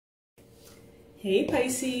Hey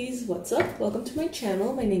Pisces, what's up? Welcome to my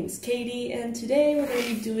channel. My name is Katie, and today we're going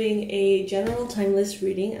to be doing a general timeless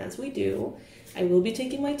reading as we do. I will be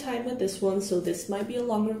taking my time with this one, so this might be a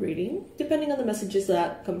longer reading, depending on the messages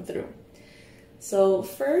that come through. So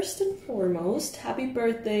first and foremost, happy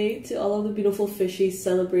birthday to all of the beautiful fishies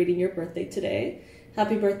celebrating your birthday today.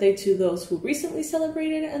 Happy birthday to those who recently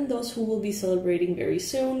celebrated and those who will be celebrating very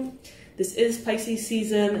soon. This is Pisces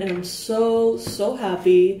season, and I'm so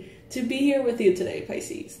happy to be here with you today,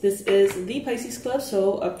 Pisces. This is the Pisces Club,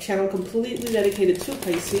 so a channel completely dedicated to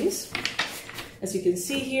Pisces. As you can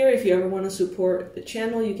see here, if you ever want to support the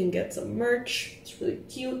channel, you can get some merch. It's really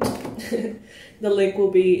cute. The link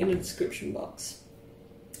will be in the description box.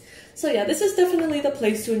 So yeah, this is definitely the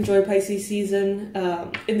place to enjoy Pisces season.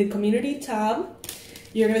 In the community tab,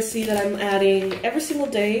 you're going to see that I'm adding every single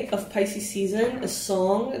day of Pisces season a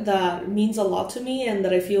song that means a lot to me and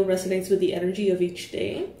that I feel resonates with the energy of each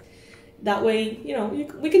day. That way, you know,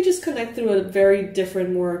 we can just connect through a very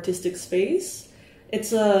different, more artistic space.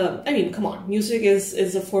 It's I mean, come on, music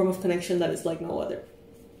is a form of connection that is like no other.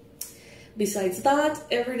 Besides that,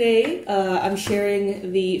 every day I'm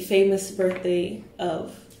sharing the famous birthday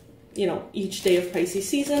of, you know, each day of Pisces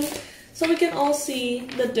season, so we can all see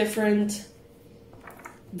the different,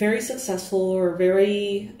 very successful or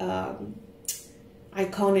very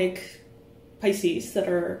iconic Pisces that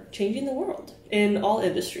are changing the world in all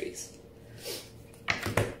industries.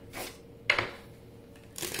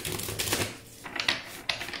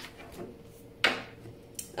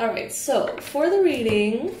 Alright, so for the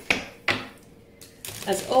reading,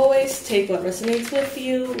 as always, take what resonates with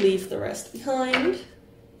you, leave the rest behind.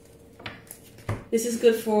 This is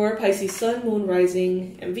good for Pisces Sun, Moon,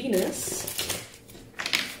 Rising, and Venus.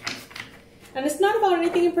 And it's not about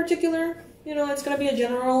anything in particular, you know, it's going to be a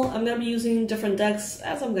general. I'm going to be using different decks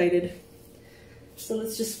as I'm guided. So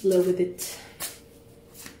let's just flow with it.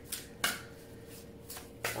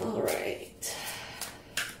 Alright.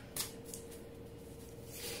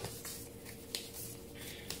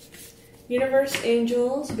 Universe,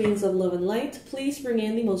 angels, beings of love and light, please bring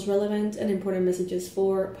in the most relevant and important messages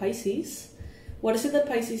for Pisces. What is it that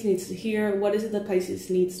Pisces needs to hear? What is it that Pisces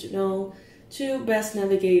needs to know to best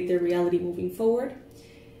navigate their reality moving forward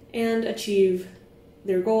and achieve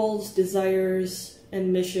their goals, desires,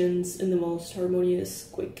 and missions in the most harmonious,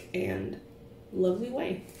 quick, and lovely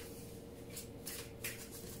way?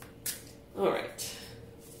 All right.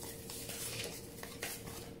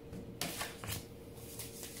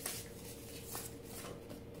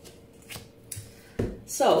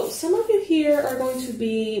 So, some of you here are going to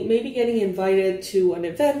be maybe getting invited to an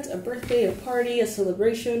event, a birthday, a party, a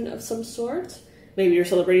celebration of some sort. Maybe you're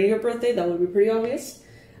celebrating your birthday, that would be pretty obvious.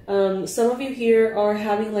 Some of you here are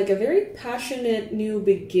having like a very passionate new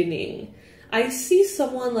beginning. I see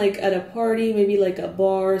someone like at a party, maybe like a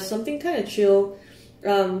bar, something kind of chill.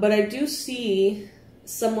 But I do see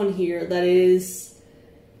someone here that is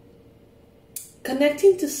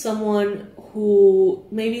connecting to someone who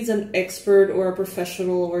maybe is an expert or a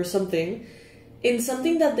professional or something in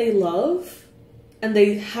something that they love and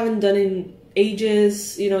they haven't done in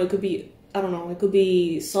ages. You know, it could be, I don't know, it could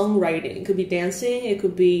be songwriting, it could be dancing, it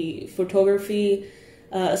could be photography,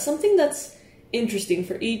 something that's interesting.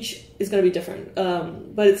 For each is going to be different.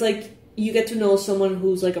 But it's like you get to know someone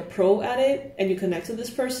who's like a pro at it and you connect to this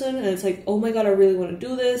person and it's like, oh my God, I really want to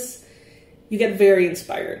do this. You get very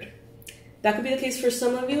inspired. That could be the case for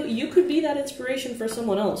some of you. You could be that inspiration for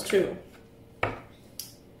someone else too.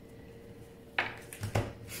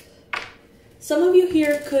 Some of you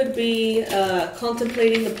here could be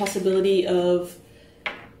contemplating the possibility of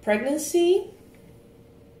pregnancy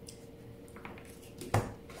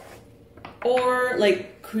or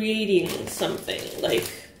like creating something,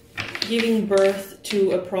 like giving birth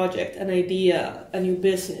to a project, an idea, a new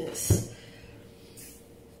business.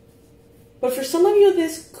 But for some of you,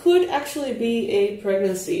 this could actually be a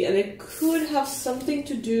pregnancy, and it could have something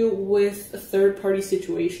to do with a third-party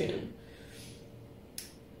situation.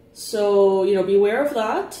 So, you know, beware of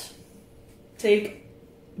that. Take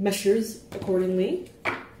measures accordingly.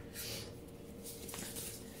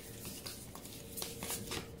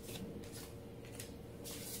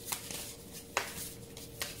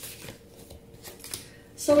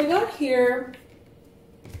 So we got here.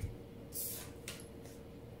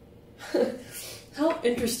 How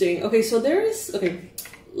interesting. Okay, so there is, okay,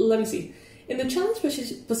 let me see. In the challenge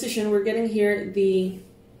position, we're getting here the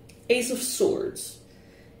Ace of Swords.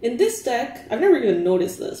 In this deck, I've never even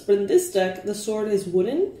noticed this, but in this deck, the sword is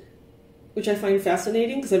wooden, which I find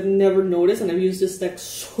fascinating because I've never noticed and I've used this deck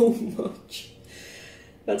so much.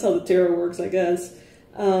 That's how the tarot works, I guess.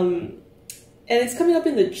 And it's coming up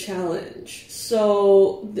in the challenge.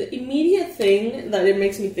 So the immediate thing that it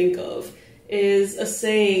makes me think of is a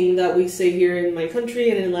saying that we say here in my country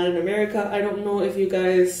and in Latin America. I don't know if you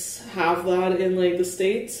guys have that in like the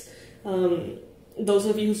States. Those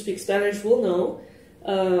of you who speak Spanish will know.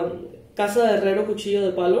 Casa de herrero, cuchillo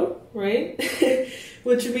de palo, right?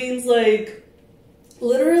 Which means like,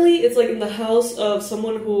 literally it's like in the house of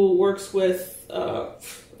someone who works with, I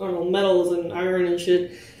don't know, metals and iron and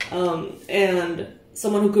shit, and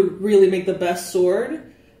someone who could really make the best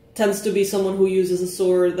sword tends to be someone who uses a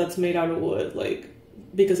sword that's made out of wood, like,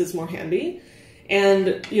 because it's more handy.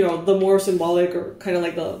 And, you know, the more symbolic or kind of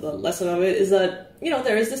like the lesson of it is that, you know,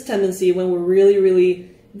 there is this tendency when we're really,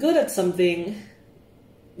 really good at something,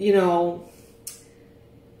 you know,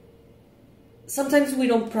 sometimes we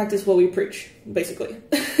don't practice what we preach, basically.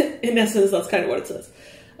 In essence, that's kind of what it says.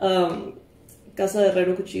 Casa de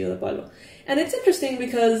herrero, cuchillo de palo. And it's interesting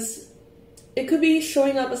because it could be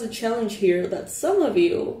showing up as a challenge here that some of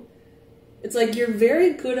you, it's like you're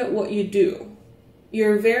very good at what you do.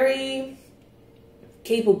 You're very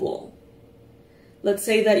capable. Let's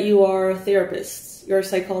say that you are a therapist, you're a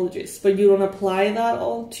psychologist, but you don't apply that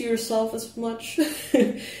all to yourself as much.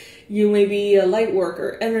 You may be a light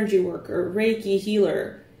worker, energy worker, Reiki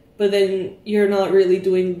healer, but then you're not really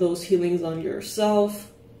doing those healings on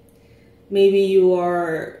yourself. Maybe you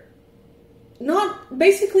are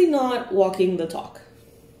basically not walking the talk.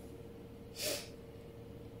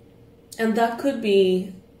 And that could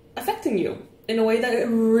be affecting you in a way that it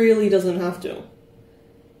really doesn't have to.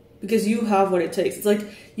 Because you have what it takes. It's like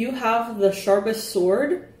you have the sharpest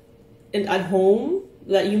sword at home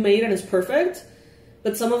that you made and is perfect,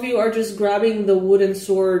 but some of you are just grabbing the wooden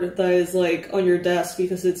sword that is like on your desk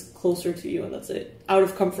because it's closer to you and that's it. Out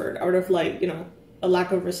of comfort, out of like, you know, a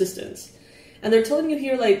lack of resistance. And they're telling you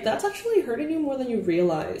here, like, that's actually hurting you more than you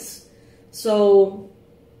realize. So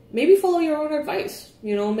maybe follow your own advice,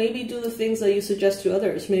 you know, maybe do the things that you suggest to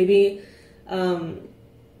others. Maybe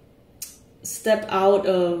step out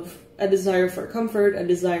of a desire for comfort, a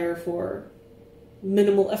desire for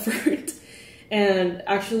minimal effort, and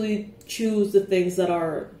actually choose the things that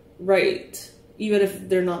are right, even if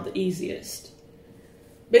they're not the easiest.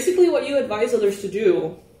 Basically, what you advise others to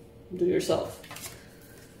do yourself.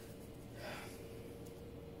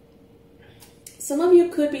 Some of you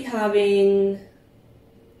could be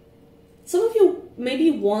some of you may be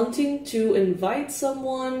wanting to invite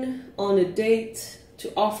someone on a date,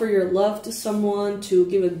 to offer your love to someone, to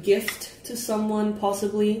give a gift to someone,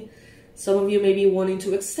 possibly. Some of you may be wanting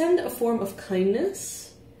to extend a form of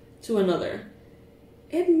kindness to another.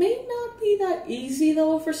 It may not be that easy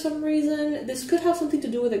though for some reason. This could have something to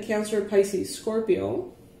do with a Cancer, Pisces,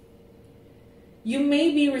 Scorpio. You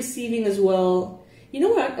may be receiving as well. You know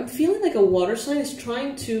what? I'm feeling like a water sign is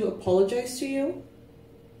trying to apologize to you.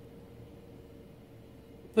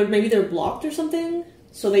 But maybe they're blocked or something,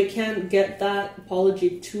 so they can't get that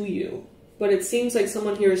apology to you. But it seems like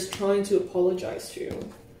someone here is trying to apologize to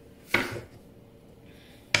you.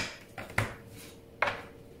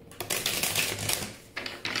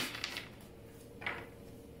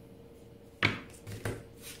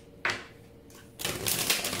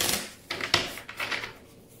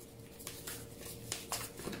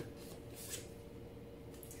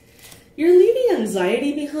 You're leaving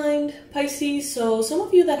anxiety behind, Pisces, so some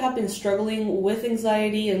of you that have been struggling with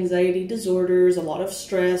anxiety disorders, a lot of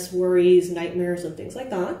stress, worries, nightmares, and things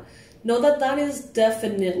like that, know that that is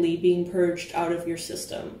definitely being purged out of your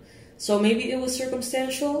system. So maybe it was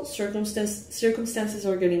circumstantial, circumstances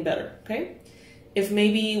are getting better, okay? If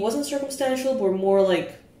maybe it wasn't circumstantial, but more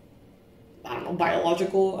like, I don't know,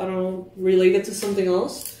 biological, I don't know, related to something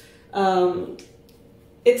else,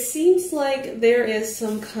 it seems like there is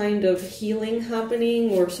some kind of healing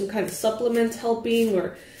happening or some kind of supplement helping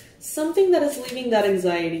or something that is leaving that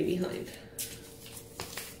anxiety behind.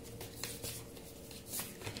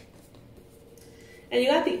 And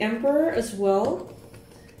you got the Emperor as well.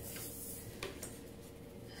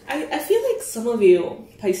 I feel like some of you,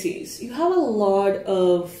 Pisces, you have a lot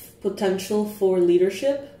of potential for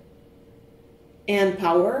leadership and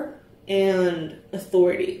power and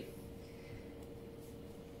authority.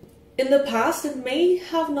 In the past, it may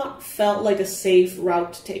have not felt like a safe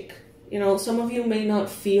route to take. You know, some of you may not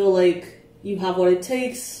feel like you have what it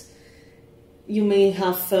takes. You may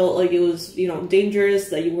have felt like it was, you know, dangerous,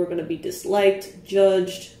 that you were going to be disliked,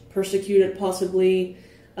 judged, persecuted possibly.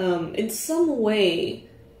 In some way,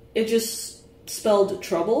 it just spelled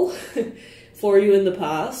trouble for you in the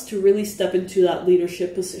past to really step into that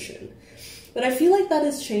leadership position. But I feel like that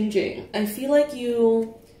is changing. I feel like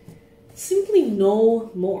you simply know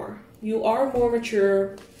more. You are more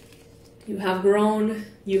mature. You have grown,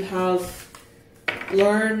 you have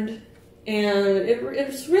learned, and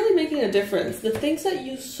it's really making a difference. The things that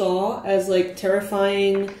you saw as like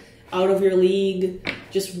terrifying, out of your league,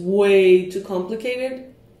 just way too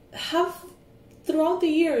complicated, have throughout the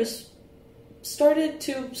years started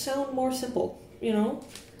to sound more simple, you know?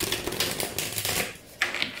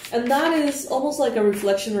 And that is almost like a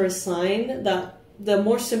reflection or a sign that the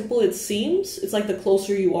more simple it seems, it's like the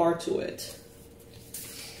closer you are to it.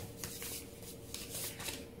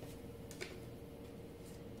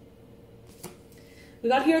 We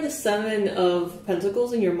got here the 7 of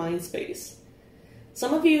Pentacles in your mind space.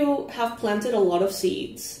 Some of you have planted a lot of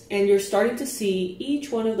seeds, and you're starting to see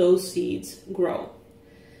each one of those seeds grow.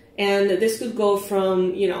 And this could go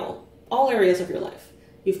from, you know, all areas of your life.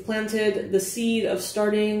 You've planted the seed of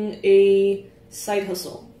starting a side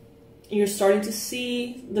hustle. And you're starting to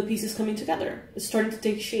see the pieces coming together. It's starting to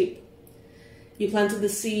take shape. You planted the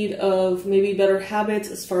seed of maybe better habits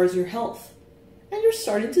as far as your health. And you're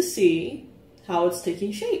starting to see how it's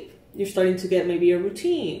taking shape. You're starting to get maybe a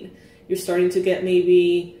routine. You're starting to get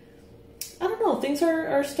maybe, I don't know, things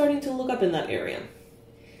are starting to look up in that area.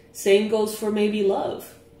 Same goes for maybe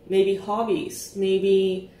love, maybe hobbies,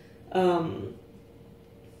 maybe, I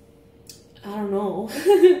don't know,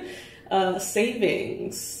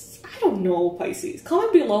 savings. I don't know, Pisces.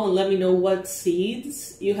 Comment below and let me know what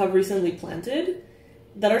seeds you have recently planted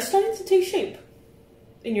that are starting to take shape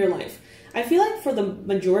in your life. I feel like for the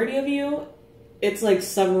majority of you, it's like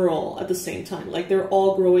several at the same time. Like they're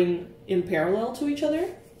all growing in parallel to each other.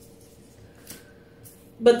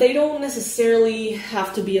 But they don't necessarily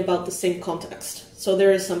have to be about the same context. So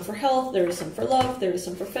there is some for health, there is some for love, there is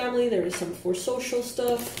some for family, there is some for social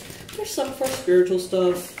stuff, there's some for spiritual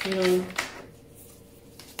stuff, you know.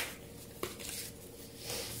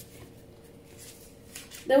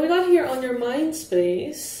 Then we got here on your mind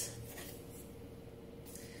space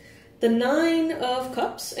the 9 of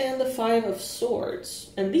Cups and the 5 of Swords.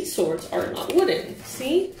 And these swords are not wooden.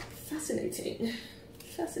 See? Fascinating.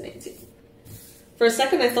 Fascinating. For a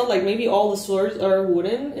second I thought like maybe all the swords are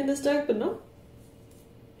wooden in this deck, but no.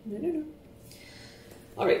 No.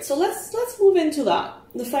 Alright, so let's move into that.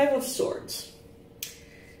 The 5 of Swords.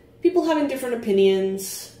 People having different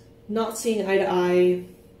opinions, not seeing eye to eye,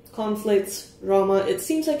 conflicts, drama. It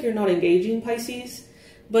seems like you're not engaging, Pisces,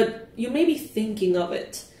 but you may be thinking of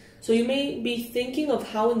it. So you may be thinking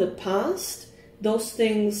of how in the past those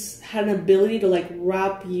things had an ability to like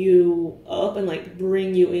wrap you up and like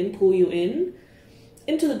bring you in, pull you in,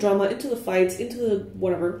 into the drama, into the fights, into the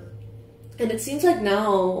whatever. And it seems like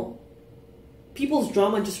now people's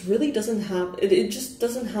drama just really doesn't have, it just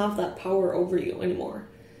doesn't have that power over you anymore.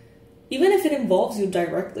 Even if it involves you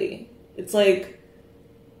directly. It's like,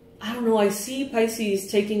 I don't know, I see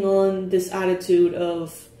Pisces taking on this attitude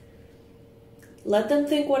of, let them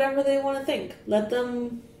think whatever they want to think. Let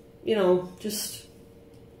them, you know, just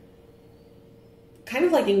kind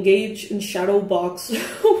of like engage in shadow box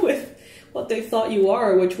with what they thought you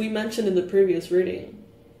are, which we mentioned in the previous reading.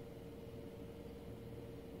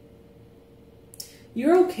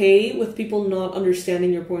 You're okay with people not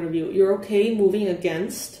understanding your point of view. You're okay moving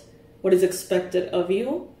against what is expected of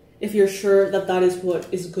you if you're sure that that is what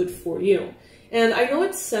is good for you. And I know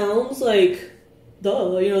it sounds like,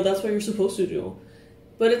 duh, you know, that's what you're supposed to do.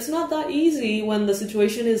 But it's not that easy when the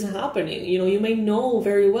situation is happening. You know, you may know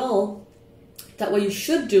very well that what you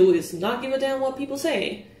should do is not give a damn what people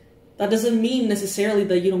say. That doesn't mean necessarily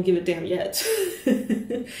that you don't give a damn yet.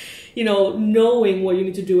 You know, knowing what you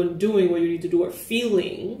need to do and doing what you need to do, or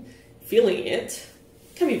feeling it,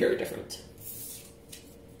 can be very different.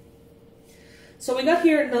 So we got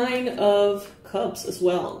here 9 of Cups as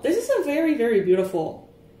well. This is a very, very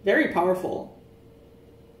beautiful, very powerful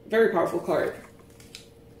card.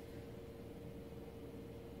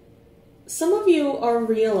 Some of you are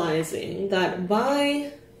realizing that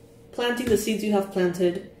by planting the seeds you have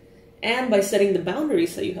planted and by setting the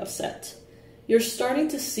boundaries that you have set, you're starting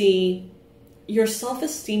to see your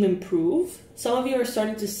self-esteem improve. Some of you are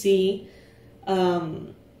starting to see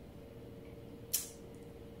kind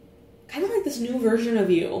of like this new version of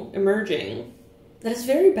you emerging that is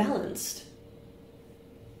very balanced.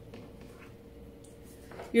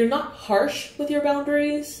 You're not harsh with your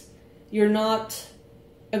boundaries. You're not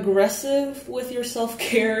aggressive with your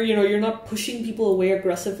self-care. You know, you're not pushing people away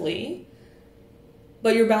aggressively.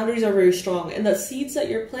 But your boundaries are very strong. And the seeds that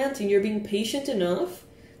you're planting, you're being patient enough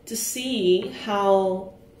to see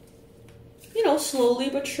how, you know, slowly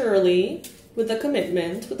but surely, with the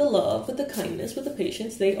commitment, with the love, with the kindness, with the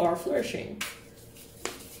patience, they are flourishing.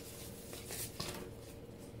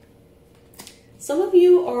 Some of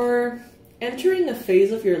you are entering a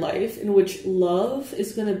phase of your life in which love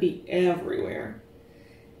is going to be everywhere.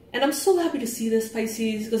 And I'm so happy to see this,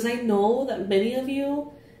 Pisces, because I know that many of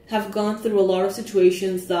you have gone through a lot of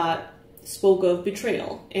situations that spoke of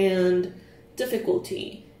betrayal and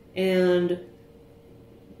difficulty and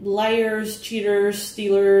liars, cheaters,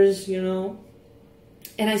 stealers, you know.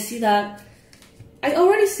 And I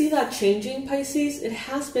already see that changing, Pisces. It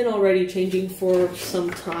has been already changing for some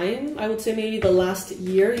time. I would say maybe the last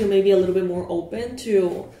year, you may be a little bit more open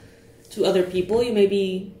to other people. You may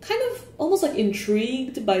be kind of almost like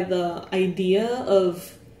intrigued by the idea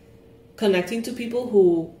of connecting to people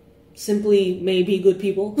who simply may be good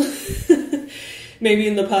people. Maybe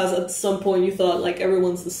in the past, at some point, you thought like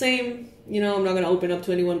everyone's the same. You know, I'm not going to open up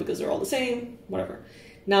to anyone because they're all the same, whatever.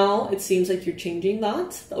 Now it seems like you're changing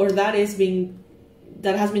that, or that has been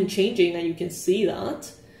changing, and you can see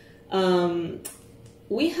that.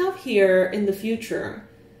 We have here in the future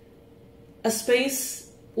a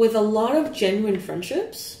space with a lot of genuine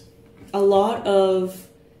friendships, a lot of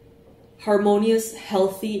harmonious,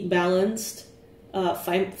 healthy, balanced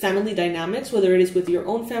family dynamics, whether it is with your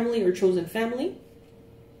own family or chosen family.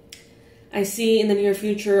 I see in the near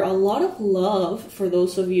future a lot of love for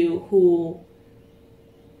those of you who,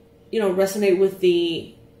 you know, resonate with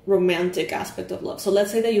the romantic aspect of love. So let's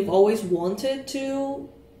say that you've always wanted to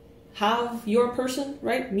have your person,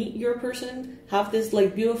 right? Meet your person, have this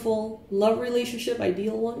like beautiful love relationship,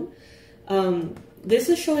 ideal one. This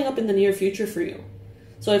is showing up in the near future for you.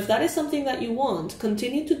 So if that is something that you want,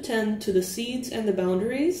 continue to tend to the seeds and the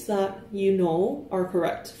boundaries that you know are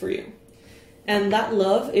correct for you. And that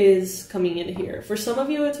love is coming in here. For some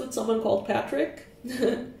of you, it's with someone called Patrick.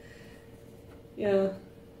 Yeah.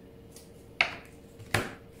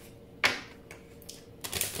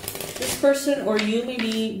 This person or you may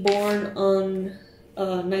be born on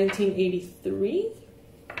 1983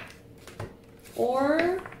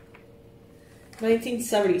 or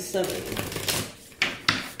 1977.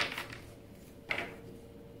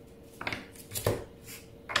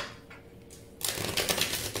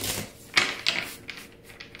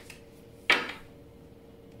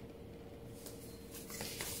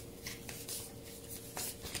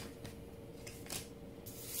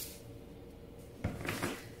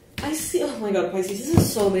 I see, oh my god, Pisces, this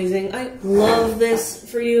is so amazing. I love this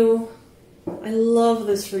for you. I love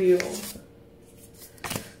this for you.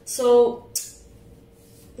 So,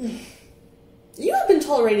 you have been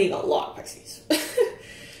tolerating a lot, Pisces.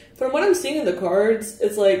 From what I'm seeing in the cards,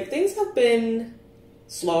 it's like things have been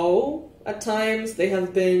slow at times. They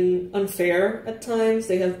have been unfair at times.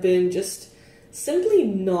 They have been just simply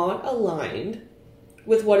not aligned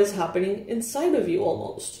with what is happening inside of you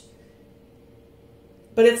almost.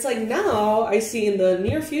 But it's like now, I see in the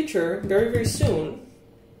near future, very, very soon,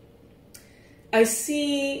 I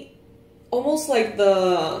see almost like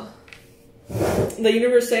the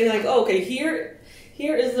universe saying like, oh, okay, here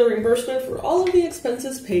is the reimbursement for all of the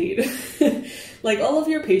expenses paid. Like all of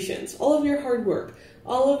your patience, all of your hard work,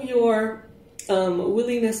 all of your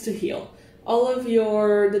willingness to heal, all of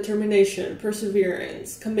your determination,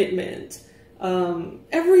 perseverance, commitment,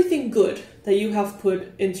 everything good that you have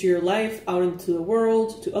put into your life, out into the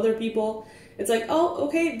world, to other people. It's like, oh,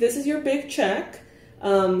 okay, this is your big check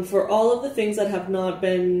for all of the things that have not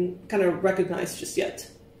been kind of recognized just yet.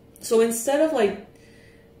 So instead of like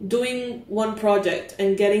doing one project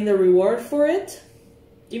and getting the reward for it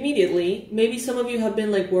immediately, maybe some of you have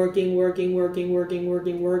been like working,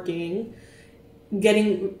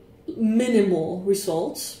 getting minimal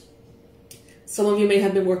results. Some of you may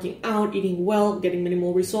have been working out, eating well, getting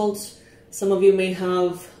minimal results. Some of you may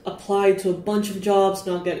have applied to a bunch of jobs,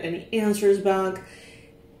 not get any answers back.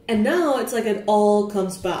 And now it's like it all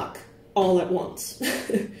comes back all at once.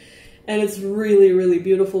 And it's really, really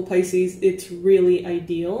beautiful, Pisces. It's really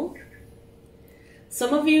ideal.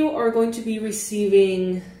 Some of you are going to be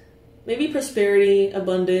receiving maybe prosperity,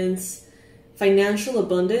 abundance, financial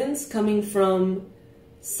abundance coming from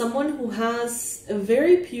someone who has a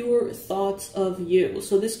very pure thoughts of you.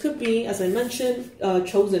 So this could be, as I mentioned,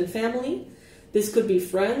 chosen family. This could be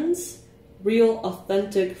friends, real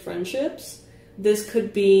authentic friendships. This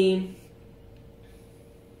could be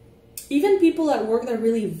even people at work that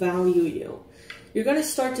really value you. You're going to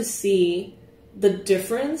start to see the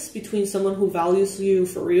difference between someone who values you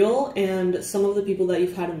for real and some of the people that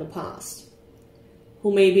you've had in the past,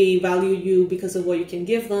 who maybe value you because of what you can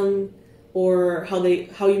give them, or how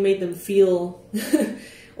you made them feel,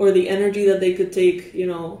 or the energy that they could take, you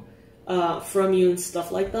know, from you and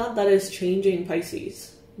stuff like that. That is changing,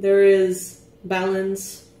 Pisces. There is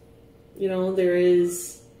balance, you know, there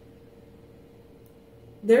is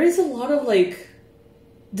a lot of like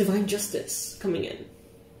divine justice coming in.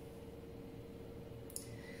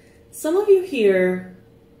 Some of you here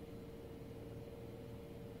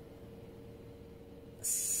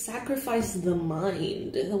sacrificed the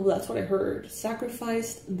mind. Oh, that's what I heard.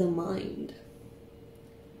 Sacrificed the mind.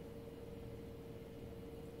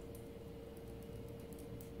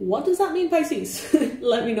 What does that mean, Pisces?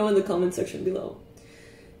 Let me know in the comment section below.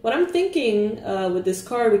 What I'm thinking with this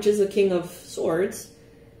card, which is a King of Swords,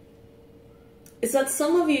 is that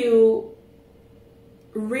some of you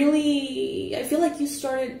really, I feel like you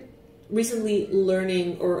started recently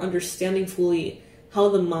learning or understanding fully how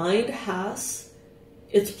the mind has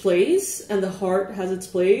its place and the heart has its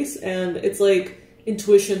place, and it's like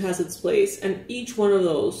intuition has its place, and each one of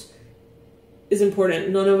those is important.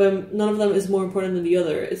 None of them is more important than the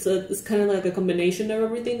other. It's kind of like a combination of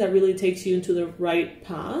everything that really takes you into the right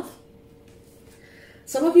path.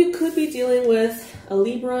 Some of you could be dealing with a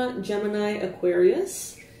Libra, Gemini,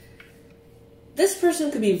 Aquarius. This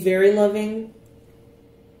person could be very loving.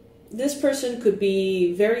 This person could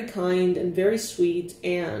be very kind and very sweet,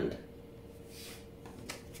 and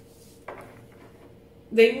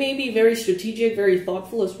they may be very strategic, very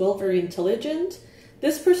thoughtful as well, very intelligent.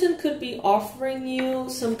 This person could be offering you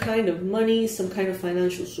some kind of money, some kind of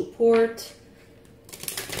financial support.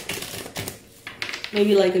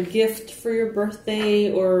 Maybe like a gift for your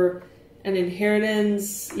birthday or an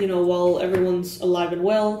inheritance, you know, while everyone's alive and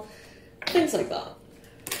well. Things like that.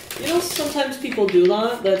 You know, sometimes people do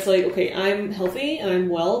that. That's like, okay, I'm healthy and I'm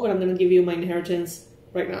well, but I'm going to give you my inheritance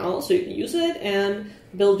right now so you can use it and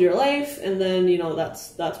build your life. And then, you know,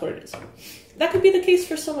 that's what it is. That could be the case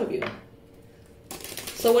for some of you.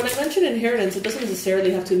 So when I mention inheritance, it doesn't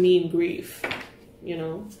necessarily have to mean grief, you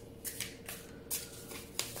know.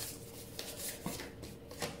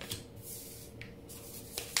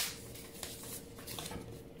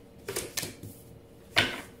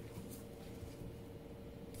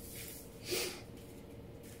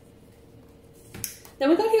 Then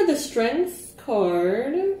we got here the Strength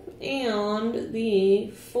card and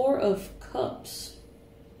the Four of Cups.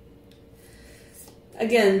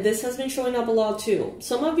 Again, this has been showing up a lot too.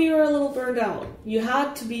 Some of you are a little burned out. You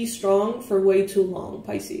had to be strong for way too long,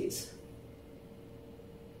 Pisces.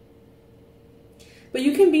 But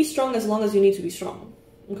you can be strong as long as you need to be strong,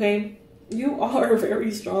 okay? You are very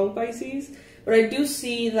strong, Pisces. But I do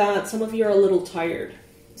see that some of you are a little tired.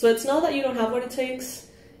 So it's not that you don't have what it takes.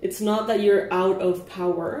 It's not that you're out of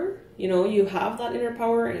power. You know, you have that inner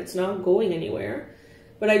power and it's not going anywhere.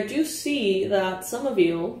 But I do see that some of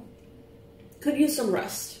you could use some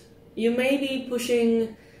rest. You may be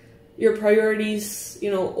pushing your priorities,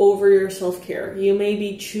 you know, over your self-care. You may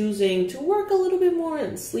be choosing to work a little bit more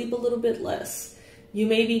and sleep a little bit less. You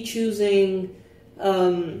may be choosing,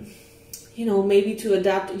 you know, maybe to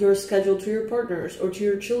adapt your schedule to your partner's or to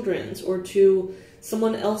your children's or to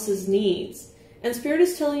someone else's needs. And Spirit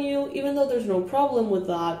is telling you, even though there's no problem with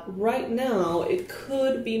that, right now, it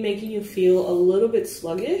could be making you feel a little bit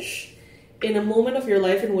sluggish in a moment of your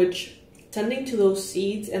life in which tending to those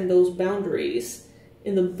seeds and those boundaries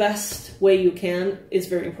in the best way you can is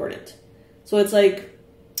very important. So it's like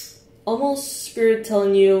almost Spirit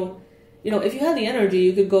telling you, you know, if you had the energy,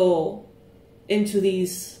 you could go into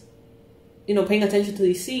these, you know, paying attention to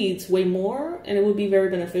these seeds way more, and it would be very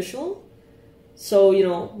beneficial. So, you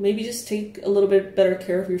know, maybe just take a little bit better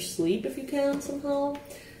care of your sleep if you can somehow.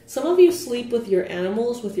 Some of you sleep with your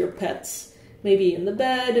animals, with your pets, maybe in the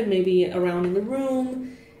bed, maybe around in the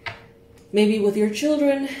room, maybe with your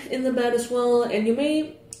children in the bed as well. And you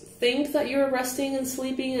may think that you're resting and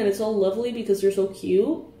sleeping and it's all lovely because you're so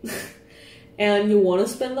cute and you want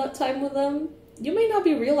to spend that time with them. You may not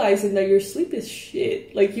be realizing that your sleep is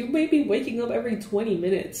shit. Like, you may be waking up every 20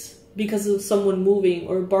 minutes because of someone moving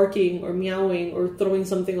or barking or meowing or throwing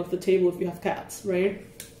something off the table if you have cats, right?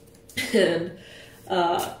 And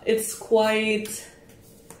it's quite,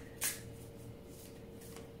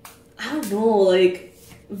 I don't know, like,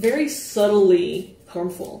 very subtly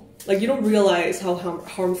harmful. Like, you don't realize how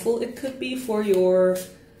harmful it could be for your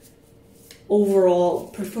overall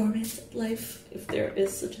performance in life, if there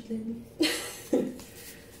is such a thing.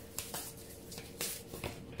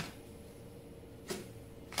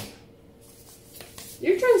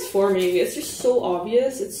 You're transforming. It's just so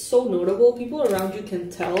obvious. It's so notable. People around you can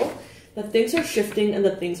tell that things are shifting and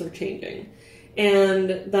that things are changing. And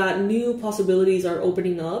that new possibilities are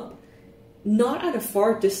opening up, not at a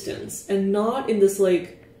far distance and not in this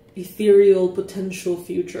like ethereal potential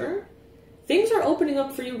future. Things are opening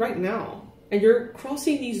up for you right now. And you're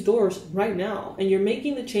crossing these doors right now. And you're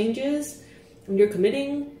making the changes and you're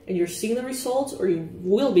committing and you're seeing the results, or you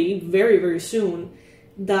will be very, very soon,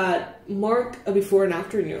 that mark a before and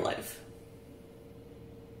after in your life.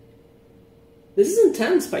 This is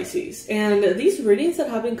intense, Pisces. And these readings that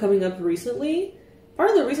have been coming up recently, part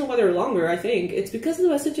of the reason why they're longer, I think, it's because the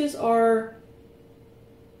messages are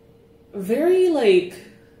very, like,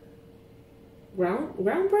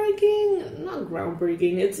 groundbreaking? Not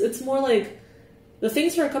groundbreaking. It's more like the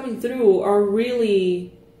things that are coming through are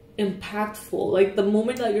really impactful. Like, the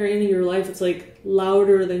moment that you're in your life, it's like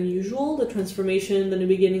louder than usual. The transformation, the new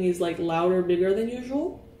beginning is like louder, bigger than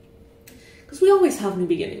usual. Because we always have new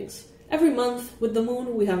beginnings. Every month with the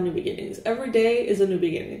moon, we have new beginnings. Every day is a new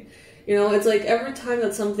beginning. You know, it's like every time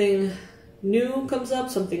that something new comes up,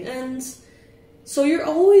 something ends. So you're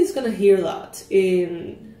always going to hear that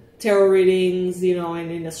in tarot readings, you know,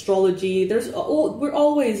 and in astrology. We're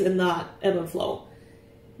always in that ebb and flow.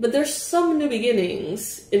 But there's some new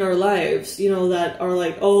beginnings in our lives, you know, that are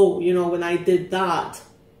like, oh, you know, when I did that,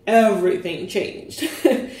 everything changed.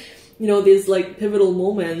 You know, these like pivotal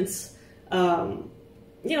moments,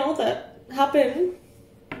 you know, that happen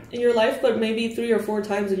in your life, but maybe 3 or 4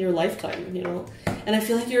 times in your lifetime, you know. And I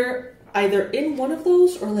feel like you're either in one of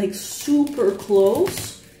those or like super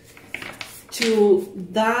close to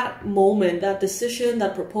that moment, that decision,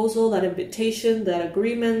 that proposal, that invitation, that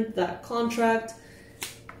agreement, that contract,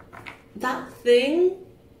 that thing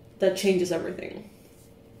that changes everything.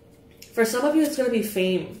 For some of you, it's going to be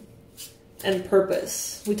fame and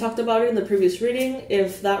purpose. We talked about it in the previous reading.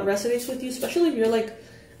 If that resonates with you, especially if you're like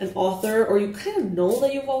an author, or you kind of know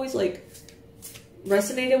that you've always like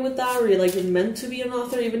resonated with that, or you're like meant to be an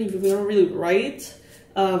author, even if you don't really write,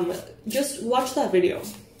 just watch that video.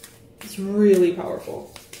 It's really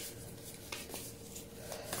powerful.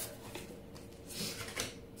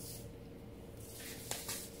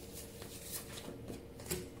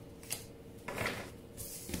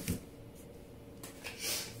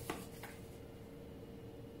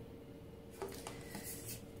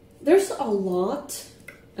 There's a lot,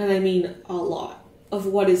 and I mean a lot, of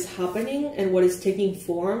what is happening and what is taking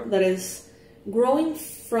form that is growing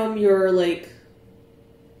from your, like,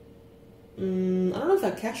 I don't know if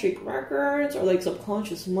Akashic records or like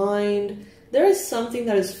subconscious mind. There is something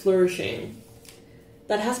that is flourishing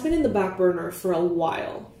that has been in the back burner for a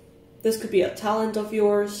while. This could be a talent of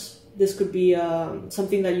yours. This could be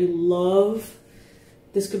something that you love.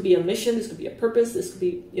 This could be a mission. This could be a purpose. This could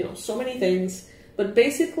be, you know, so many things. But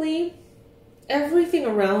basically, everything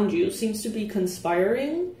around you seems to be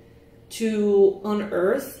conspiring to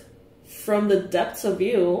unearth from the depths of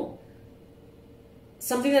you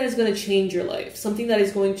something that is going to change your life, something that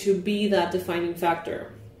is going to be that defining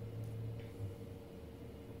factor.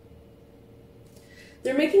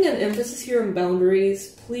 They're making an emphasis here on boundaries.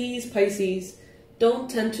 Please, Pisces, don't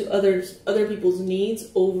tend to other people's needs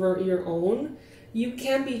over your own. You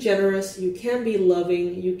can be generous, you can be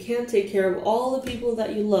loving, you can take care of all the people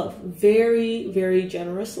that you love very, very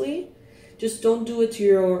generously. Just don't do it to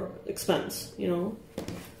your expense, you know?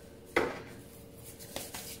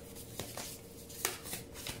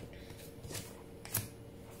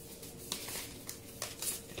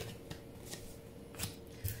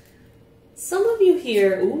 Some of you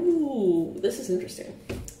here, ooh, this is interesting.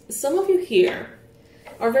 Some of you here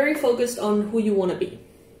are very focused on who you want to be,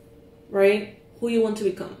 right? Who you want to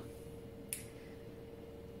become.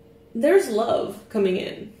 There's love coming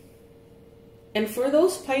in. And for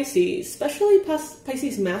those Pisces, especially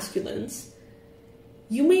Pisces masculines,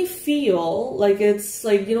 you may feel like it's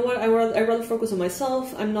like, you know what, I'd rather focus on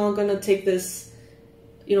myself. I'm not going to take this,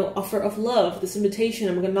 you know, offer of love, this invitation.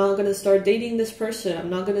 I'm not going to start dating this person. I'm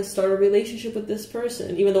not going to start a relationship with this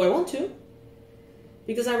person, even though I want to.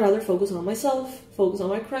 Because I'd rather focus on myself, focus on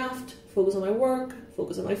my craft, focus on my work,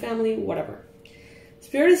 focus on my family, whatever.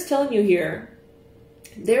 Spirit is telling you here,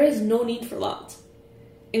 there is no need for that.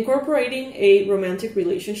 Incorporating a romantic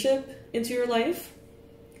relationship into your life,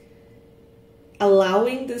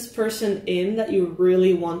 allowing this person in that you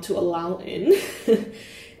really want to allow in,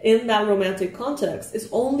 in that romantic context, is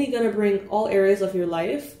only going to bring all areas of your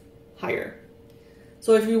life higher.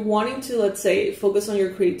 So if you're wanting to, let's say, focus on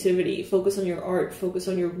your creativity, focus on your art, focus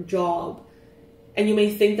on your job, and you may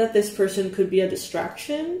think that this person could be a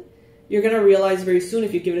distraction, you're going to realize very soon,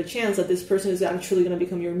 if you give it a chance, that this person is actually going to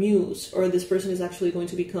become your muse, or this person is actually going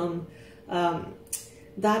to become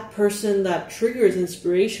that person that triggers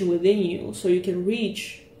inspiration within you so you can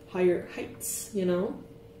reach higher heights, you know?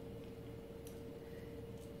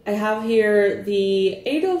 I have here the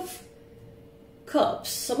 8 of Cups.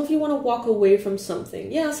 Some of you want to walk away from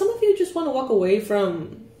something. Yeah, some of you just want to walk away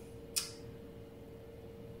from...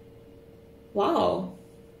 Wow.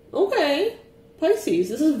 Okay. Pisces,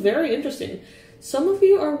 this is very interesting. Some of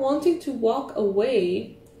you are wanting to walk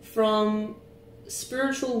away from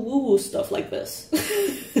spiritual woo-woo stuff like this.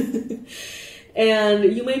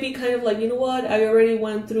 And you may be kind of like, you know what, I already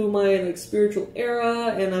went through my like spiritual era,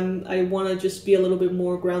 and I want to just be a little bit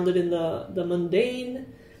more grounded in the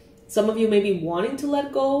mundane. Some of you may be wanting to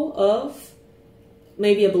let go of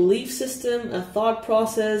maybe a belief system, a thought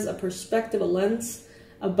process, a perspective, a lens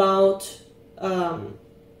about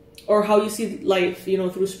or how you see life, you know,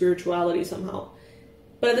 through spirituality somehow.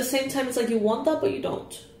 But at the same time, it's like you want that, but you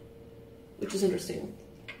don't, which is interesting.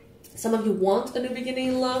 Some of you want a new beginning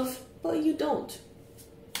in love, but you don't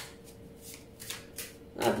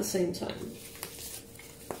at the same time.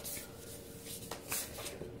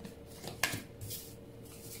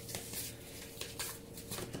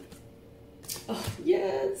 Oh,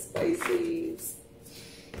 yes, Pisces.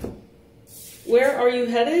 Where are you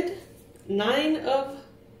headed? 9 of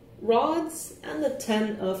Rods and the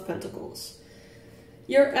 10 of Pentacles.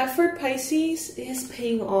 Your effort, Pisces, is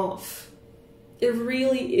paying off. It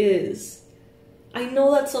really is. I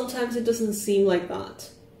know that sometimes it doesn't seem like that.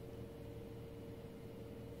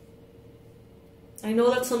 I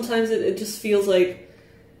know that sometimes it just feels like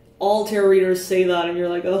all tarot readers say that and you're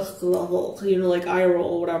like, ugh, you know, like eye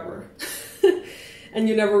roll or whatever. And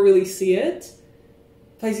you never really see it.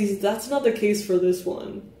 Pisces, that's not the case for this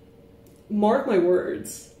one. Mark my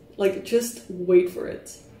words. Like, just wait for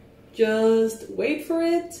it. Just wait for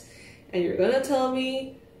it. And you're gonna tell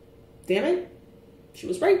me, damn it, she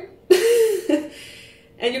was right.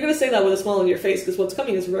 And you're gonna say that with a smile on your face, because what's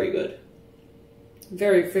coming is very good.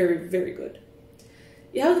 Very, very, very good.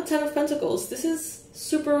 You have the 10 of Pentacles. This is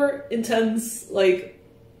super intense, like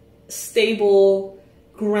stable,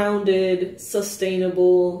 grounded,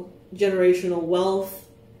 sustainable, generational wealth.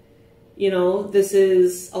 You know, this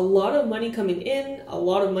is a lot of money coming in, a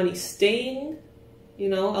lot of money staying, you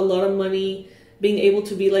know, a lot of money being able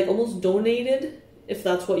to be like almost donated, if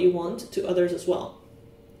that's what you want, to others as well.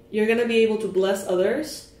 You're going to be able to bless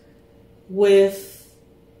others with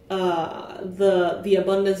the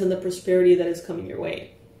abundance and the prosperity that is coming your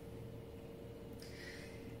way.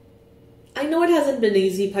 I know it hasn't been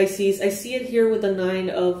easy, Pisces. I see it here with the 9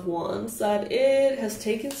 of Wands, that it has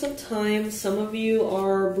taken some time. Some of you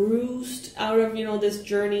are bruised out of, you know, this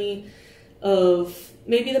journey of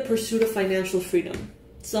maybe the pursuit of financial freedom.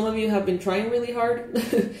 Some of you have been trying really hard.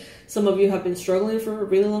 Some of you have been struggling for a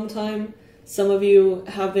really long time. Some of you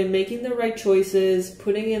have been making the right choices,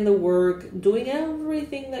 putting in the work, doing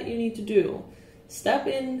everything that you need to do. Step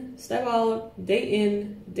in, step out, day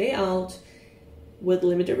in, day out, with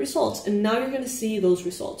limited results. And now you're going to see those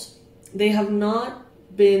results. They have not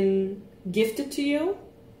been gifted to you.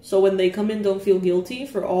 So when they come in, don't feel guilty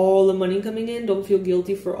for all the money coming in. Don't feel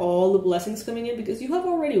guilty for all the blessings coming in, because you have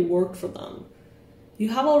already worked for them. You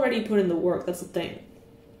have already put in the work. That's the thing.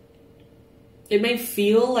 It may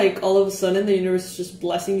feel like all of a sudden the universe is just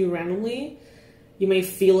blessing you randomly. You may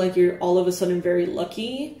feel like you're all of a sudden very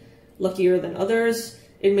lucky, luckier than others.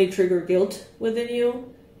 It may trigger guilt within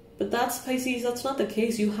you. But that's, Pisces, that's not the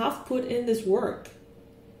case. You have put in this work.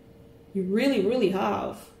 You really, really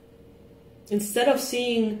have. Instead of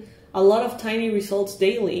seeing a lot of tiny results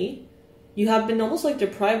daily, you have been almost like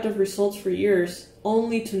deprived of results for years,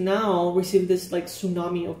 only to now receive this like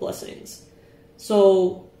tsunami of blessings.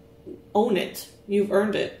 So own it. You've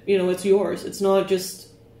earned it. You know, it's yours. It's not just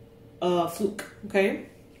a fluke, okay?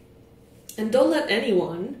 And don't let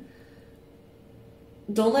anyone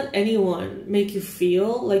make you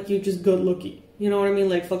feel like you just got lucky. You know what I mean?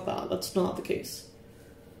 Like, fuck that. That's not the case.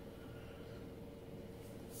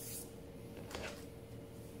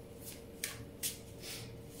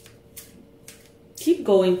 Keep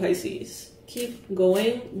going, Pisces. Keep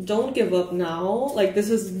going. Don't give up now. Like, this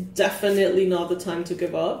is definitely not the time to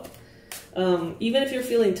give up. Even if you're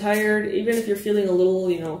feeling tired, even if you're feeling a little,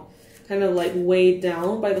 you know, kind of like weighed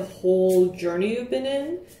down by the whole journey you've been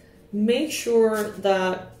in, make sure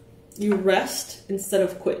that you rest instead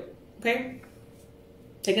of quit, okay?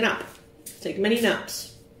 Take a nap. Take many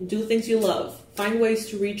naps. Do things you love. Find ways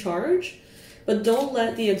to recharge, but don't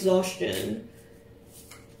let the exhaustion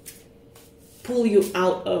pull you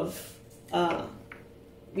out of,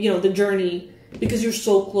 you know, the journey, because you're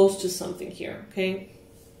so close to something here, okay?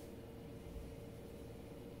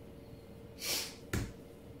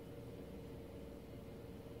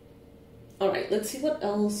 All right, let's see what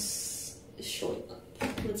else is showing up.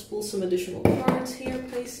 Let's pull some additional cards here,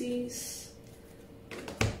 Pisces.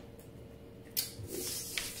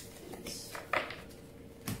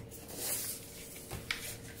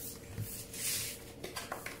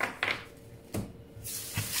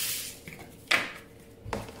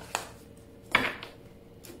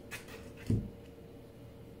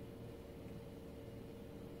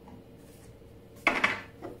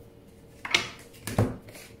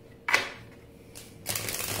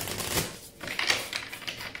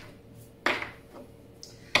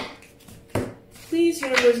 Please,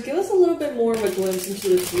 universe, give us a little bit more of a glimpse into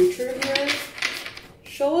the future here.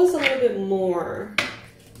 Show us a little bit more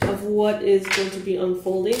of what is going to be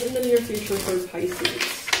unfolding in the near future for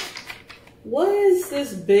Pisces. What is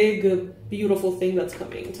this big, beautiful thing that's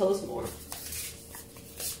coming? Tell us more.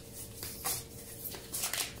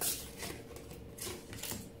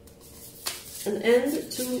 An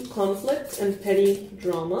end to conflict and petty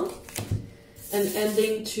drama. An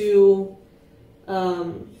ending to...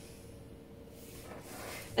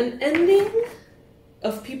 an ending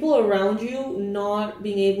of people around you not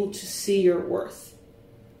being able to see your worth.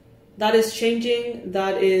 That is changing.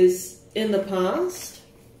 That is in the past.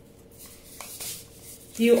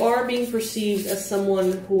 You are being perceived as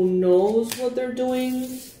someone who knows what they're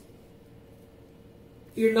doing.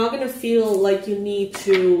 You're not going to feel like you need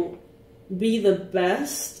to be the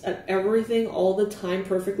best at everything all the time,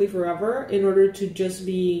 perfectly forever, in order to just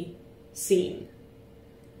be seen.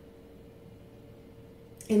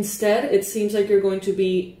 Instead, it seems like you're going to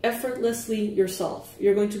be effortlessly yourself.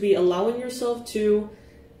 You're going to be allowing yourself to,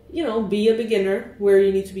 you know, be a beginner where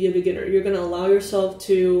you need to be a beginner. You're going to allow yourself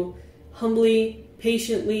to humbly,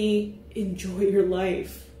 patiently enjoy your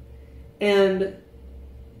life. And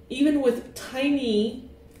even with tiny,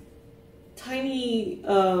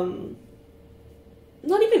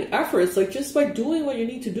 not even efforts, like just by doing what you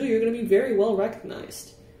need to do, you're going to be very well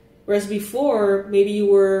recognized. Whereas before, maybe you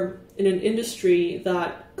were in an industry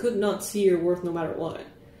that could not see your worth no matter what.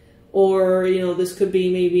 Or, you know, this could be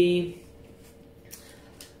maybe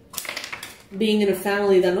being in a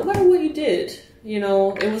family that no matter what you did, you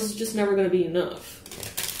know, it was just never going to be enough.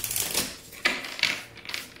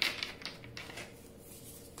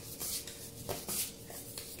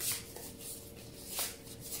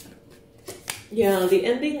 Yeah, the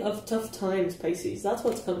ending of tough times, Pisces. That's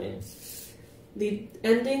what's coming. The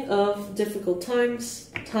ending of difficult times,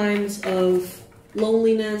 times of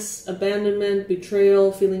loneliness, abandonment,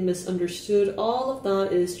 betrayal, feeling misunderstood. All of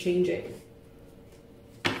that is changing.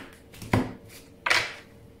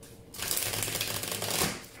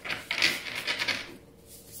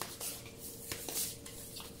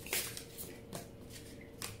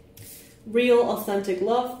 Real, authentic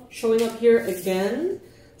love showing up here again.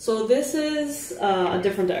 So this is a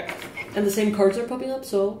different deck. And the same cards are popping up,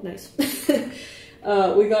 so nice.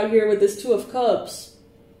 We got here with this Two of Cups.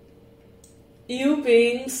 You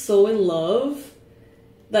being so in love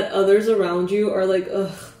that others around you are like,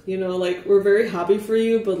 ugh, you know, like, we're very happy for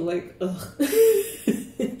you, but like, ugh.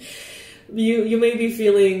 You may be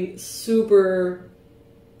feeling super...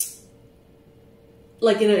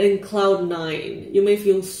 like in cloud 9, you may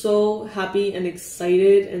feel so happy and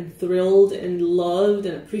excited and thrilled and loved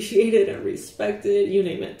and appreciated and respected, you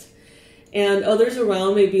name it. And others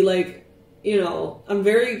around may be like, you know, I'm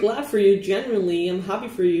very glad for you, genuinely, I'm happy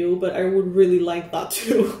for you, but I would really like that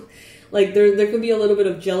too. Like there could be a little bit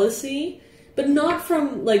of jealousy, but not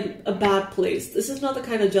from like a bad place. This is not the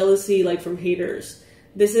kind of jealousy like from haters.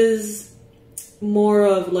 This is more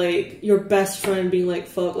of like your best friend being like,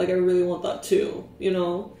 fuck, like I really want that too, you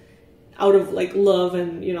know, out of like love.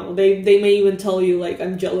 And you know, they may even tell you like,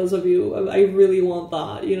 I'm jealous of you, I really want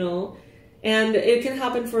that, you know. And it can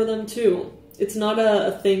happen for them too. It's not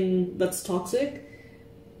a thing that's toxic,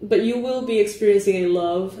 but you will be experiencing a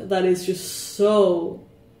love that is just so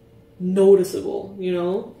noticeable, you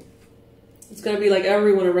know. It's gonna be like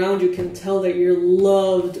everyone around you can tell that you're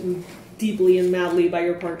loved deeply and madly by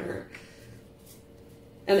your partner.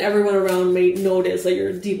 And everyone around may notice that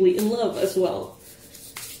you're deeply in love as well.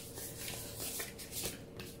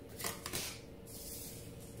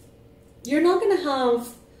 You're not going to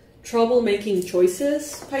have trouble making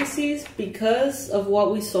choices, Pisces, because of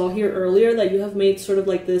what we saw here earlier, that you have made sort of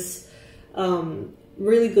like this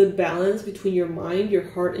really good balance between your mind, your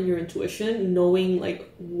heart, and your intuition, knowing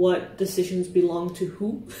like what decisions belong to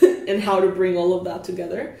who and how to bring all of that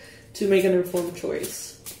together to make an informed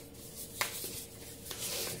choice.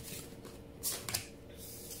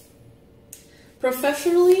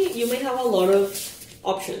 Professionally, you may have a lot of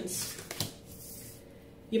options.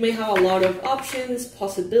 You may have a lot of options,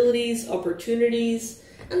 possibilities, opportunities,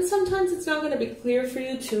 and sometimes it's not going to be clear for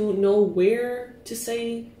you to know where to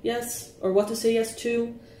say yes or what to say yes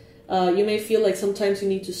to. You may feel like sometimes you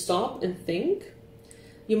need to stop and think.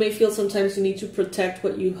 You may feel sometimes you need to protect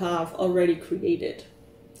what you have already created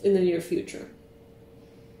in the near future.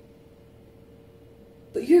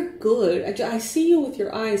 But you're good. I see you with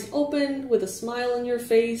your eyes open, with a smile on your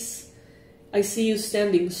face. I see you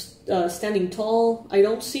standing tall. I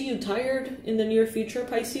don't see you tired in the near future,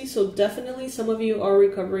 Pisces. So definitely some of you are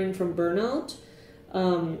recovering from burnout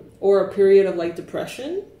or a period of like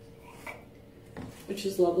depression, which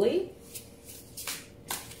is lovely.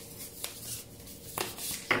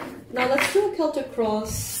 Now let's do a Celtic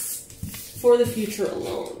cross for the future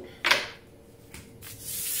alone.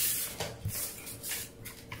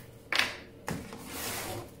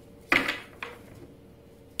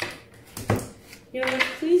 Universe,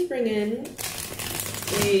 please bring in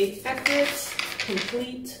a accurate,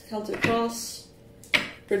 complete Celtic cross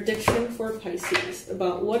prediction for Pisces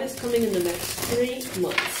about what is coming in the next 3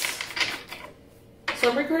 months.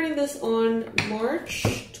 So I'm recording this on March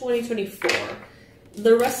 2024.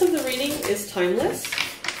 The rest of the reading is timeless.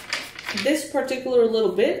 This particular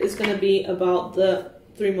little bit is going to be about the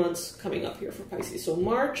 3 months coming up here for Pisces. So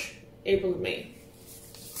March, April, and May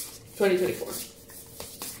 2024.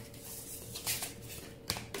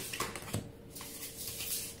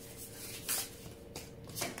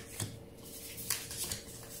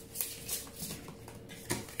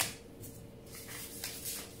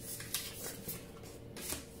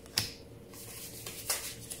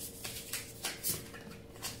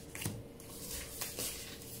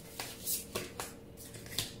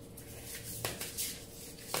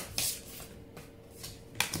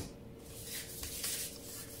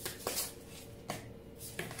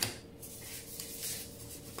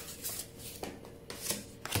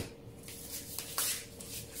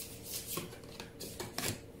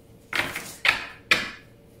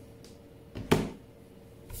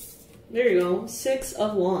 There you go, 6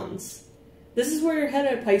 of Wands. This is where you're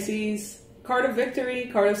headed, Pisces. Card of victory,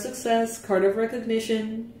 card of success, card of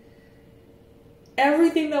recognition.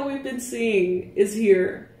 Everything that we've been seeing is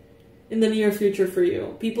here in the near future for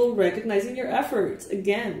you. People recognizing your efforts,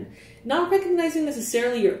 again. Not recognizing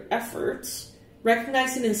necessarily your efforts,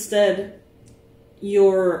 recognizing instead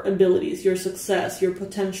your abilities, your success, your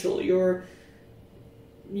potential, your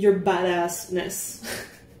badassness.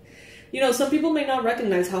 You know, some people may not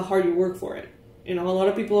recognize how hard you work for it. You know, a lot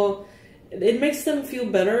of people, it makes them feel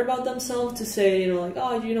better about themselves to say, you know, like,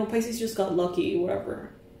 oh, you know, Pisces just got lucky,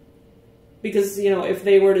 whatever. Because, you know, if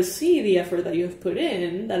they were to see the effort that you have put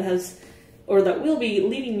in, that has, or that will be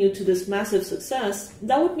leading you to this massive success,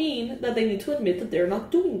 that would mean that they need to admit that they're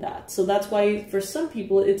not doing that. So that's why for some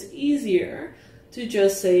people, it's easier to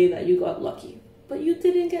just say that you got lucky. But you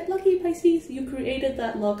didn't get lucky, Pisces. You created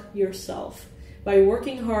that luck yourself. By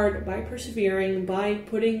working hard, by persevering, by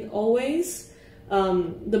putting always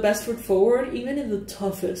the best foot forward, even in the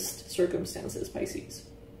toughest circumstances, Pisces.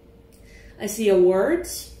 I see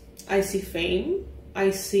awards, I see fame, I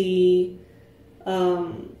see,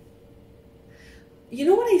 you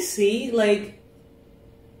know what I see? Like,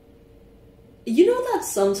 you know that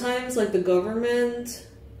sometimes, like, the government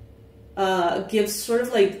gives sort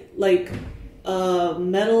of like a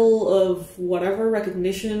medal of whatever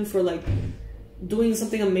recognition for, like, doing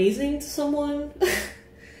something amazing to someone.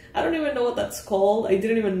 I don't even know what that's called. I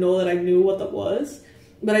didn't even know that I knew what that was.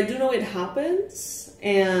 But I do know it happens.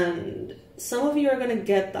 And some of you are going to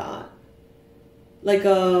get that. Like,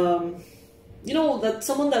 you know, that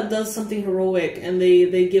someone that does something heroic and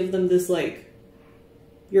they give them this, like,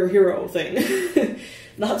 your hero thing.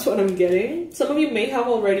 That's what I'm getting. Some of you may have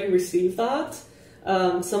already received that.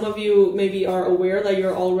 Some of you maybe are aware that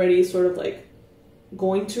you're already sort of, like,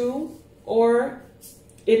 going to. Or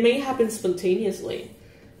it may happen spontaneously.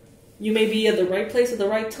 You may be at the right place at the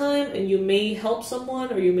right time, and you may help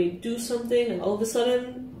someone, or you may do something, and all of a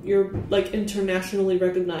sudden you're, like, internationally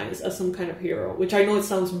recognized as some kind of hero. Which I know it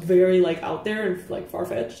sounds very, like, out there and, like,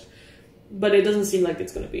 far-fetched, but it doesn't seem like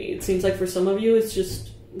it's gonna be. It seems like for some of you it's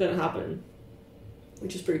just gonna happen,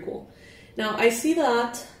 which is pretty cool. Now I see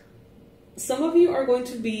that some of you are going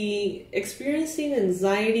to be experiencing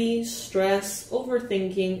anxiety, stress,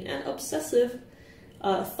 overthinking, and obsessive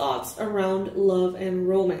thoughts around love and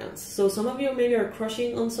romance. So some of you maybe are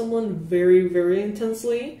crushing on someone very, very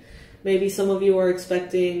intensely. Maybe some of you are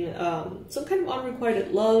expecting some kind of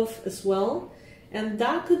unrequited love as well. And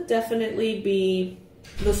that could definitely be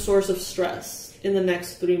the source of stress in the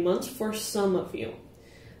next 3 months for some of you.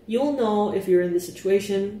 You'll know if you're in this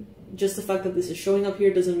situation. Just the fact that this is showing up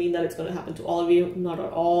here doesn't mean that it's going to happen to all of you. Not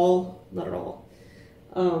at all. Not at all.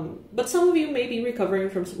 But some of you may be recovering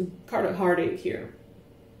from some heartache here.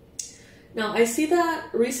 Now, I see that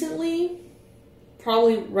recently,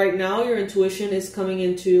 probably right now, your intuition is coming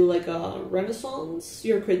into like a renaissance,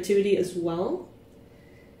 your creativity as well.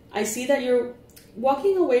 I see that you're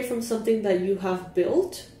walking away from something that you have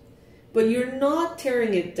built, but you're not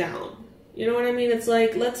tearing it down. You know what I mean? It's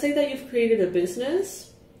like, let's say that you've created a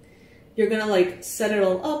business. You're gonna like set it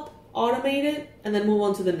all up, automate it, and then move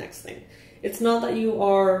on to the next thing. It's not that you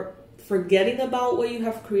are forgetting about what you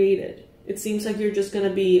have created. It seems like you're just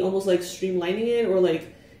gonna be almost like streamlining it or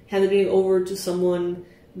like handing it over to someone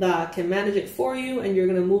that can manage it for you, and you're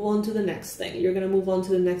going to move on to the next thing. You're going to move on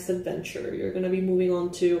to the next adventure. You're going to be moving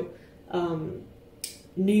on to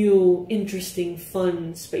new, interesting,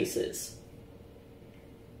 fun spaces.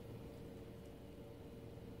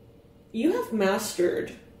 You have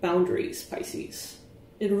mastered boundaries, Pisces.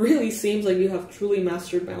 It really seems like you have truly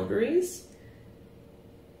mastered boundaries.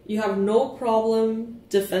 You have no problem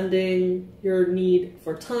defending your need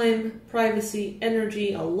for time, privacy,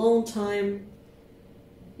 energy, alone time.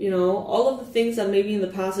 You know, all of the things that maybe in the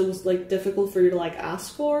past it was like difficult for you to like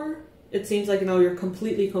ask for. It seems like now you're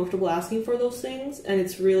completely comfortable asking for those things, and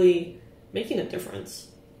it's really making a difference.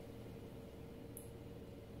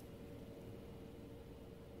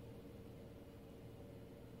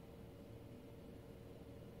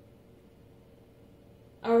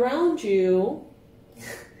 Around you,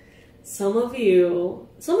 some of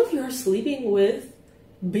you are sleeping with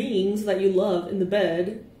beings that you love in the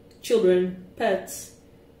bed, children, pets,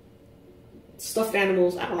 stuffed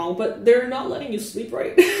animals, I don't know, but they're not letting you sleep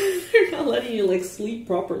right. They're not letting you like sleep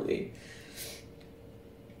properly.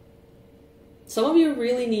 Some of you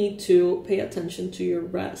really need to pay attention to your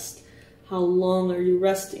rest. How long are you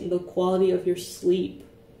resting? The quality of your sleep.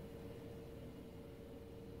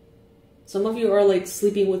 Some of you are like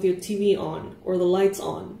sleeping with your TV on or the lights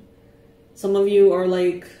on. Some of you are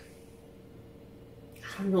like,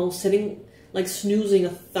 I don't know, sitting, like snoozing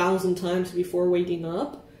 1,000 times before waking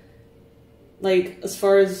up. Like, as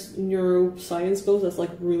far as neuroscience goes, that's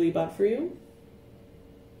like really bad for you.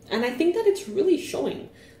 And I think that it's really showing.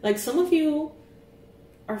 Like, some of you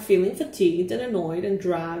are feeling fatigued and annoyed and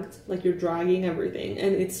dragged, like you're dragging everything.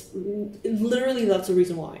 And it's literally, that's the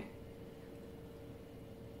reason why.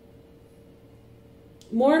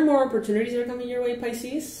 More and more opportunities are coming your way,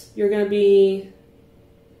 Pisces. You're going to be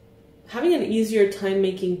having an easier time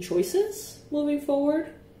making choices moving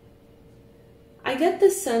forward. I get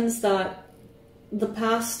this sense that the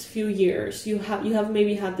past few years, you have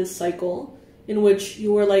maybe had this cycle in which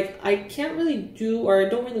you were like, I can't really do, or I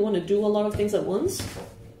don't really want to do a lot of things at once.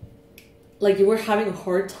 Like you were having a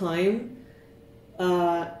hard time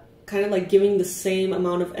kind of like giving the same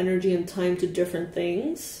amount of energy and time to different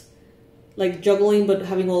things. Like juggling, but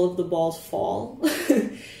having all of the balls fall.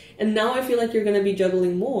 And now I feel like you're going to be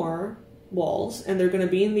juggling more balls, and they're going to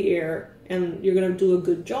be in the air, and you're going to do a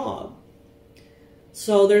good job.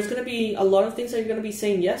 So there's going to be a lot of things that you're going to be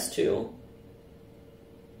saying yes to,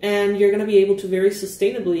 and you're going to be able to very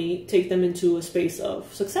sustainably take them into a space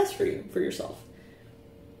of success for you, for yourself.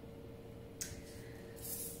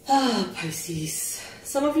 Ah, Pisces.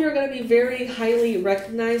 Some of you are going to be very highly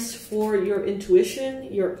recognized for your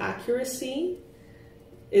intuition, your accuracy.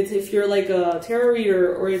 It's if you're like a tarot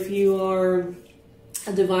reader, or if you are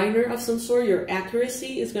a diviner of some sort, your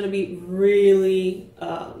accuracy is going to be really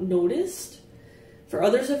noticed. For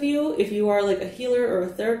others of you, if you are like a healer or a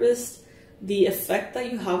therapist, the effect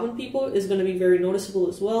that you have on people is going to be very noticeable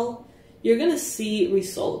as well. You're going to see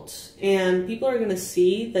results, and people are going to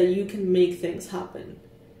see that you can make things happen.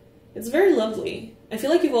 It's very lovely. I feel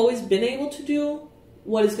like you've always been able to do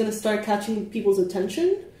what is going to start catching people's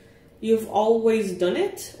attention. You've always done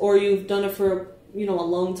it, or you've done it for, you know, a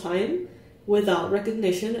long time without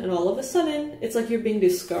recognition, and all of a sudden it's like you're being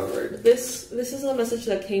discovered. This is a message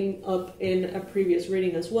that came up in a previous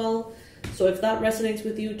reading as well. So if that resonates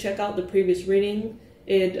with you, check out the previous reading.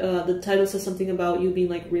 The title says something about you being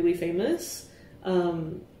like really famous,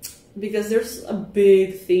 because there's a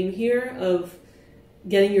big theme here of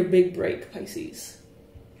getting your big break, Pisces.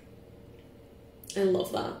 I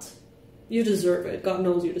love that. You deserve it. God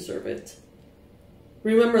knows you deserve it.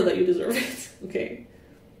 Remember that you deserve it, okay?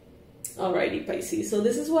 Alrighty, Pisces. So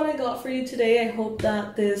this is what I got for you today. I hope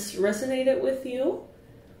that this resonated with you.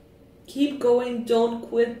 Keep going. Don't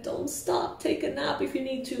quit. Don't stop. Take a nap if you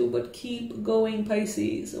need to, but keep going,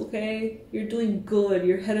 Pisces, okay? You're doing good.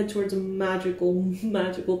 You're headed towards a magical,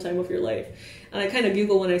 magical time of your life. And I kind of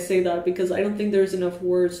giggle when I say that, because I don't think there's enough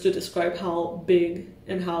words to describe how big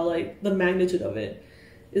and how, like, the magnitude of it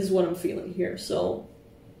is what I'm feeling here. So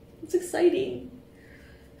it's exciting.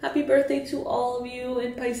 Happy birthday to all of you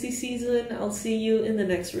in Pisces season. I'll see you in the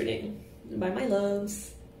next reading. Bye, my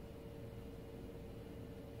loves.